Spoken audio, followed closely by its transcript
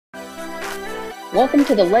Welcome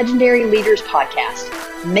to the Legendary Leaders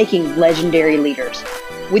Podcast, Making Legendary Leaders,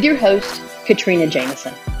 with your host, Katrina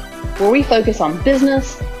Jameson, where we focus on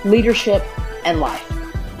business, leadership, and life.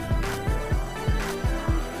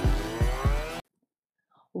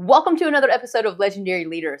 Welcome to another episode of Legendary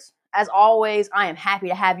Leaders. As always, I am happy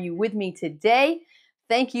to have you with me today.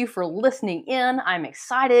 Thank you for listening in. I'm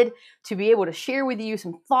excited to be able to share with you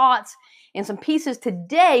some thoughts and some pieces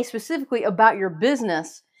today specifically about your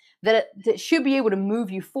business that should be able to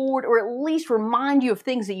move you forward, or at least remind you of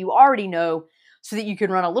things that you already know so that you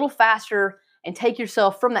can run a little faster and take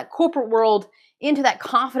yourself from that corporate world into that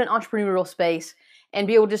confident entrepreneurial space and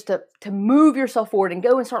be able just to move yourself forward and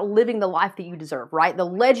go and start living the life that you deserve, right? The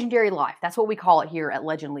legendary life. That's what we call it here at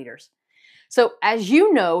Legend Leaders. So as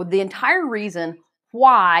you know, the entire reason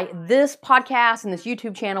why this podcast and this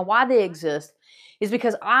YouTube channel, why they exist, is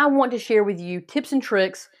because I want to share with you tips and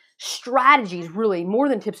tricks, strategies, really more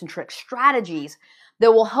than tips and tricks, strategies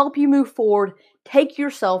that will help you move forward, take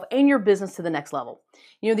yourself and your business to the next level.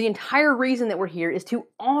 You know, the entire reason that we're here is to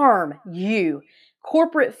arm you,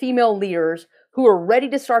 corporate female leaders who are ready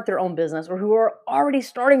to start their own business or who are already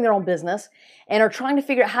starting their own business and are trying to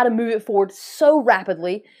figure out how to move it forward so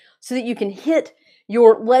rapidly so that you can hit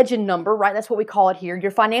your legend number, right? That's what we call it here,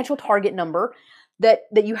 your financial target number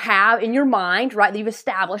that you have in your mind, right? That you've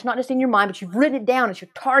established, not just in your mind, but you've written it down. It's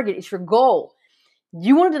your target. It's your goal.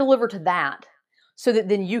 You want to deliver to that so that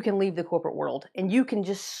then you can leave the corporate world and you can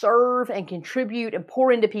just serve and contribute and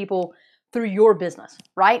pour into people through your business,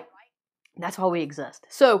 right? That's why we exist.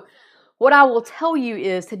 So what I will tell you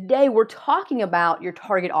is today we're talking about your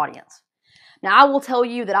target audience. Now, I will tell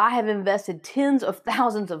you that I have invested tens of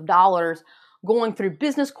thousands of dollars going through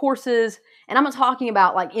business courses, and I'm not talking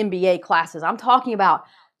about like MBA classes. I'm talking about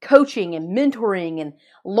coaching and mentoring and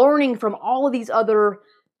learning from all of these other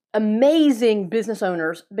amazing business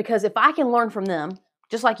owners, because if I can learn from them,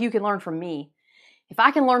 just like you can learn from me, if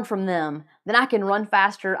I can learn from them, then I can run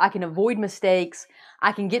faster, I can avoid mistakes,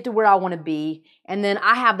 I can get to where I want to be, and then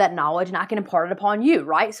I have that knowledge and I can impart it upon you,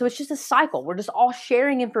 right? So it's just a cycle. We're just all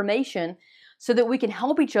sharing information so that we can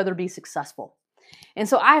help each other be successful. And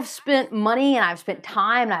so I've spent money and I've spent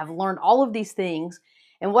time and I've learned all of these things.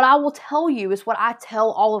 And what I will tell you is what I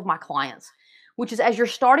tell all of my clients, which is as you're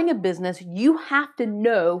starting a business, you have to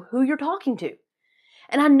know who you're talking to.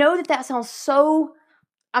 And I know that that sounds so,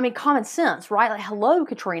 common sense, right? Like, hello,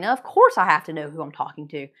 Katrina, of course I have to know who I'm talking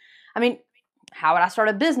to. How would I start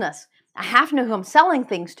a business? I have to know who I'm selling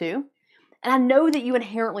things to. And I know that you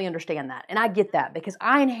inherently understand that. And I get that because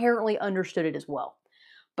I inherently understood it as well.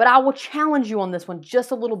 But I will challenge you on this one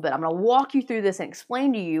just a little bit. I'm going to walk you through this and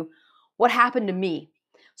explain to you what happened to me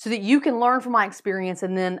so that you can learn from my experience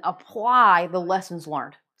and then apply the lessons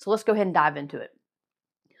learned. So let's go ahead and dive into it.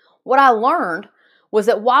 What I learned was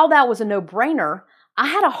that while that was a no-brainer, I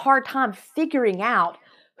had a hard time figuring out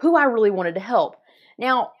who I really wanted to help.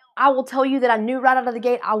 Now, I will tell you that I knew right out of the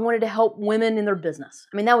gate I wanted to help women in their business.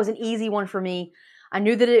 That was an easy one for me. I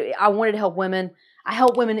knew that I wanted to help women. I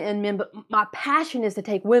help women and men, but my passion is to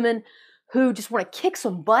take women who just want to kick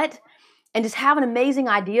some butt and just have an amazing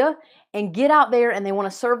idea and get out there and they want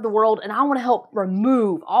to serve the world. And I want to help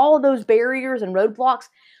remove all of those barriers and roadblocks.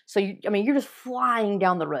 So you're just flying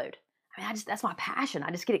down the road. That's my passion.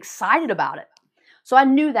 I just get excited about it. So I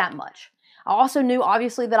knew that much. I also knew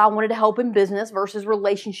obviously that I wanted to help in business versus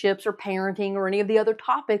relationships or parenting or any of the other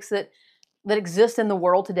topics that exist in the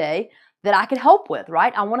world today that I could help with,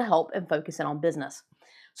 right? I want to help and focus in on business.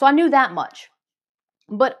 So I knew that much.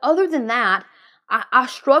 But other than that, I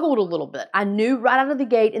struggled a little bit. I knew right out of the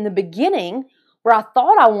gate in the beginning where I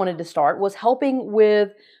thought I wanted to start was helping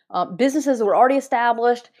with businesses that were already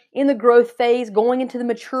established in the growth phase, going into the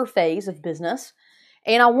mature phase of business.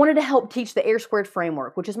 And I wanted to help teach the R²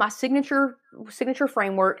 framework, which is my signature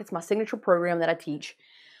framework. It's my signature program that I teach,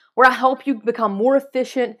 where I help you become more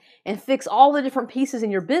efficient and fix all the different pieces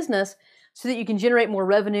in your business so that you can generate more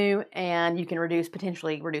revenue and you can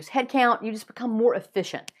potentially reduce headcount. You just become more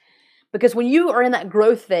efficient. Because when you are in that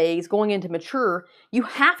growth phase going into mature, you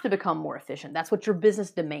have to become more efficient. That's what your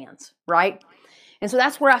business demands, right? And so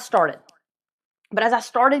that's where I started. But as I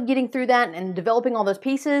started getting through that and developing all those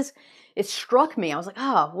pieces, it struck me. I was like,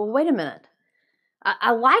 oh, well, wait a minute.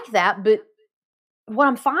 I like that, but what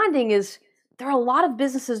I'm finding is there are a lot of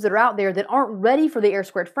businesses that are out there that aren't ready for the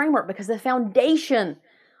R² framework because the foundation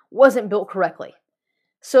wasn't built correctly.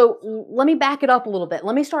 So let me back it up a little bit.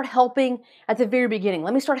 Let me start helping at the very beginning.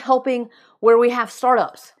 Let me start helping where we have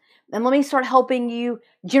startups. And let me start helping you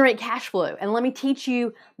generate cash flow. And let me teach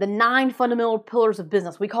you the 9 fundamental pillars of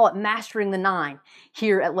business. We call it mastering the 9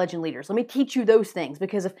 here at Legend Leaders. Let me teach you those things,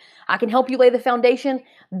 because if I can help you lay the foundation,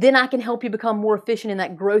 then I can help you become more efficient in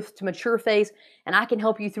that growth to mature phase, and I can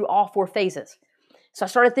help you through all 4 phases. So I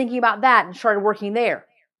started thinking about that and started working there.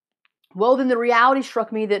 Well, then the reality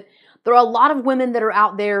struck me that there are a lot of women that are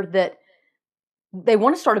out there that they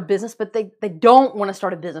want to start a business, but they don't want to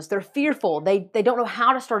start a business. They're fearful. They don't know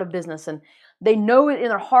how to start a business, and they know it in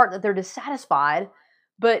their heart that they're dissatisfied,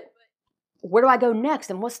 but where do I go next?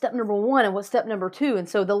 And what's step number 1 and what's step number 2? And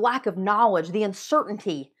so the lack of knowledge, the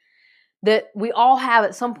uncertainty that we all have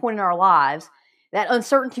at some point in our lives, that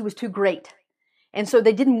uncertainty was too great. And so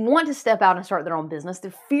they didn't want to step out and start their own business.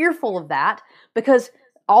 They're fearful of that, because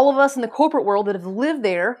all of us in the corporate world that have lived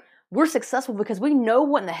there, we're successful because we know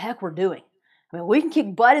what in the heck we're doing. I mean, we can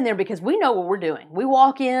kick butt in there because we know what we're doing. We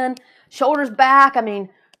walk in, shoulders back. I mean,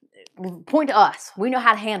 point to us. We know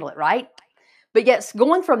how to handle it, right? But yes,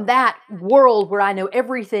 going from that world where I know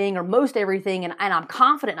everything or most everything, and I'm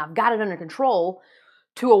confident and I've got it under control,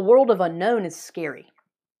 to a world of unknown is scary.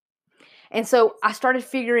 And so I started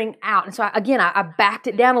figuring out, and so I backed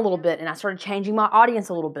it down a little bit, and I started changing my audience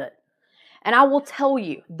a little bit. And I will tell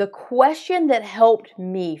you, the question that helped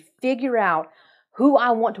me figure out who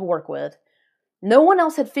I want to work with, no one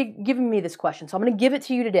else had given me this question, so I'm going to give it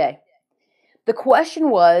to you today. The question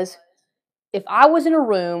was, if I was in a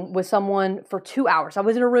room with someone for 2 hours, I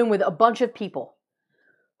was in a room with a bunch of people,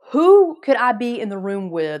 who could I be in the room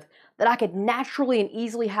with that I could naturally and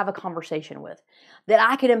easily have a conversation with, that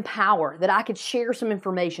I could empower, that I could share some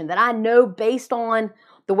information, that I know based on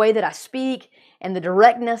the way that I speak and the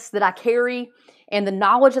directness that I carry and the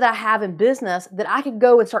knowledge that I have in business, that I could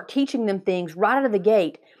go and start teaching them things right out of the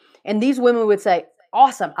gate. And these women would say,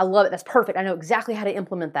 awesome, I love it, that's perfect, I know exactly how to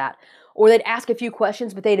implement that. Or they'd ask a few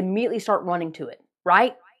questions, but they'd immediately start running to it,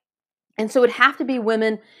 right? And so it'd have to be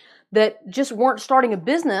women that just weren't starting a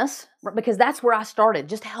business, because that's where I started,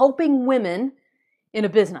 just helping women in a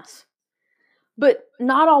business. But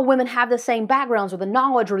not all women have the same backgrounds or the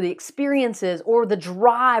knowledge or the experiences or the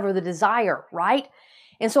drive or the desire, right?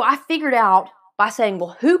 And so I figured out by saying,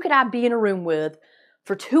 well, who could I be in a room with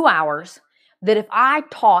for 2 hours that if I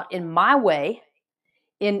taught in my way,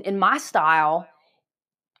 in my style,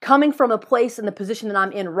 coming from a place in the position that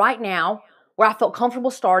I'm in right now, where I felt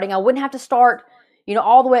comfortable starting, I wouldn't have to start,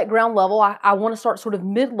 all the way at ground level. I want to start sort of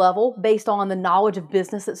mid-level based on the knowledge of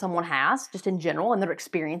business that someone has, just in general, and their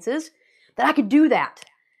experiences, that I could do that.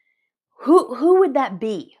 Who would that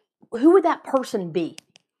be? Who would that person be?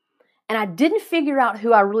 And I didn't figure out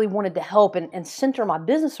who I really wanted to help and center my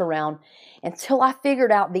business around until I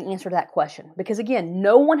figured out the answer to that question. Because again,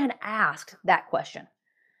 no one had asked that question.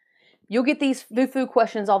 You'll get these foo-foo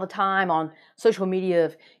questions all the time on social media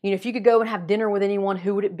of, if you could go and have dinner with anyone,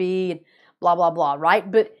 who would it be? And blah, blah, blah,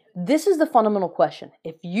 right? But this is the fundamental question.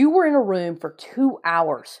 If you were in a room for 2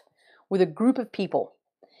 hours with a group of people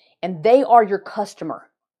and they are your customer,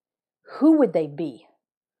 who would they be?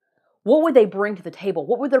 What would they bring to the table?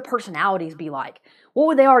 What would their personalities be like? What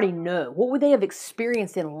would they already know? What would they have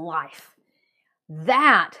experienced in life?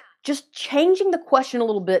 That, just changing the question a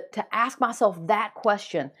little bit to ask myself that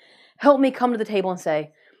question, helped me come to the table and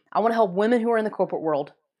say, I want to help women who are in the corporate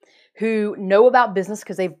world, who know about business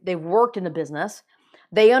because they've worked in a business.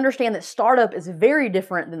 They understand that startup is very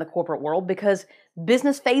different than the corporate world because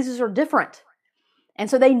business phases are different. And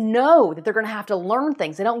so they know that they're going to have to learn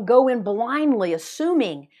things. They don't go in blindly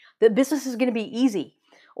assuming that business is going to be easy,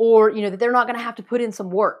 or that they're not going to have to put in some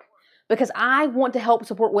work. Because I want to help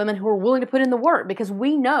support women who are willing to put in the work, because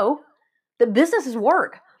we know that business is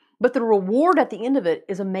work, but the reward at the end of it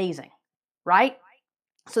is amazing, right?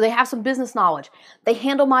 So they have some business knowledge. They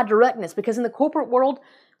handle my directness, because in the corporate world,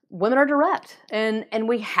 women are direct, and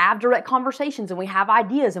we have direct conversations, and we have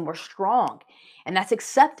ideas, and we're strong, and that's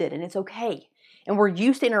accepted, and it's okay. And we're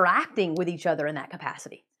used to interacting with each other in that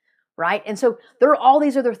capacity, right? And so there are all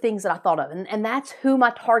these other things that I thought of, and that's who my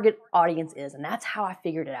target audience is, and that's how I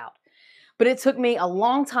figured it out. But it took me a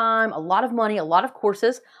long time, a lot of money, a lot of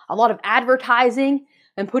courses, a lot of advertising,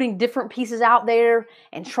 and putting different pieces out there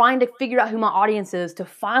and trying to figure out who my audience is to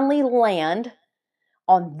finally land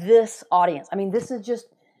on this audience. I mean, this is just,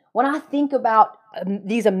 when I think about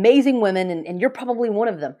these amazing women, and you're probably one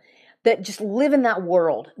of them, that just live in that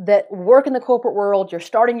world, that work in the corporate world, you're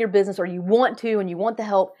starting your business, or you want to, and you want the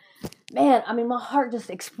help, man, I mean, my heart just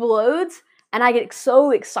explodes, and I get so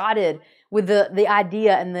excited with the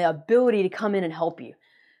idea and the ability to come in and help you.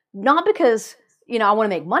 Not because, I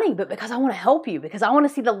want to make money, but because I want to help you, because I want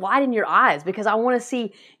to see the light in your eyes, because I want to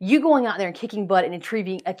see you going out there and kicking butt and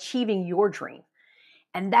achieving your dream.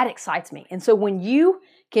 And that excites me. And so when you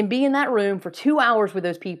can be in that room for 2 hours with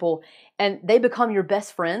those people and they become your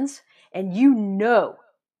best friends, and you know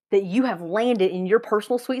that you have landed in your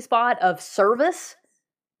personal sweet spot of service,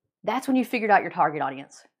 that's when you figured out your target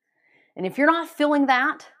audience. And if you're not feeling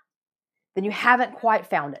that, then you haven't quite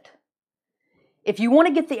found it. If you want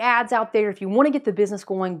to get the ads out there, if you want to get the business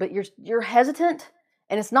going, but you're hesitant,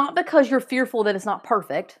 and it's not because you're fearful that it's not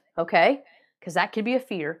perfect, okay? Because that could be a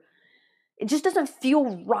fear. It just doesn't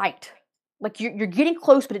feel right. Like you're getting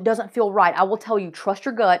close, but it doesn't feel right. I will tell you, trust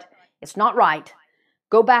your gut. It's not right.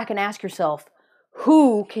 Go back and ask yourself,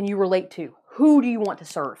 who can you relate to? Who do you want to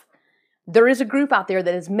serve? There is a group out there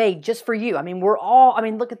that is made just for you. I mean,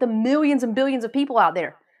 look at the millions and billions of people out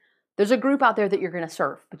there. There's a group out there that you're going to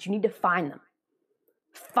serve, but you need to find them.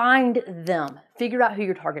 Find them. Figure out who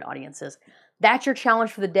your target audience is. That's your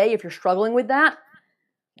challenge for the day. If you're struggling with that,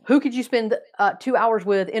 who could you spend 2 hours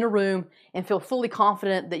with in a room and feel fully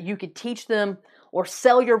confident that you could teach them or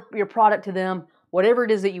sell your product to them, whatever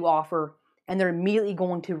it is that you offer, and they're immediately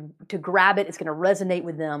going to grab it. It's going to resonate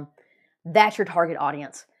with them. That's your target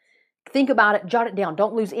audience. Think about it. Jot it down.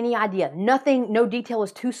 Don't lose any idea. Nothing, no detail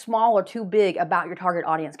is too small or too big about your target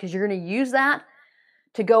audience, because you're going to use that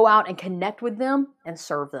to go out and connect with them and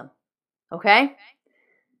serve them. Okay?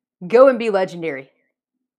 Go and be legendary.